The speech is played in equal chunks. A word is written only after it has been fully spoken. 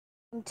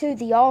To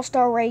the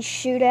All-Star Race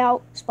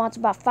Shootout,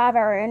 sponsored by 5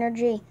 Hour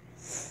Energy.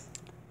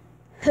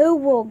 Who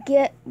will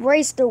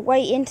race their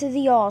way into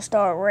the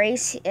All-Star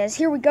Race? As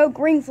here we go,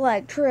 green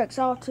flag. Truex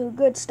off to a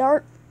good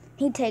start.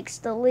 He takes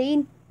the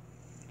lead.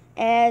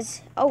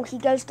 He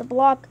goes to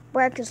block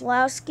Brad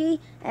Keselowski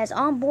as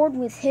on board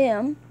with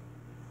him.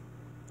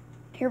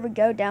 Here we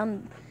go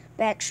down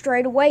back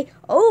straightaway.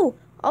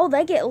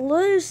 They get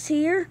loose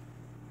here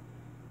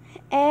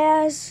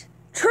as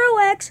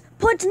Truex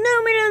puts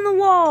Newman in the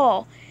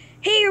wall.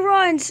 He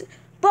runs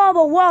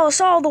Bubba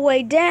Wallace all the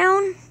way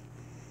down.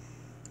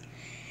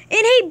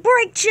 And he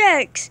brake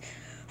checks.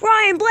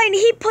 Ryan Blaney,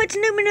 he puts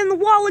Newman in the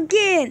wall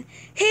again.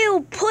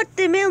 He'll put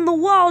them in the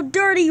wall.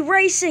 Dirty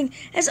racing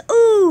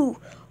oh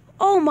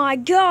my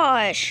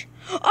gosh.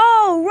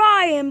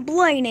 Ryan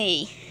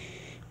Blaney.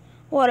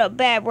 What a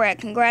bad wreck.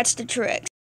 Congrats to Truex.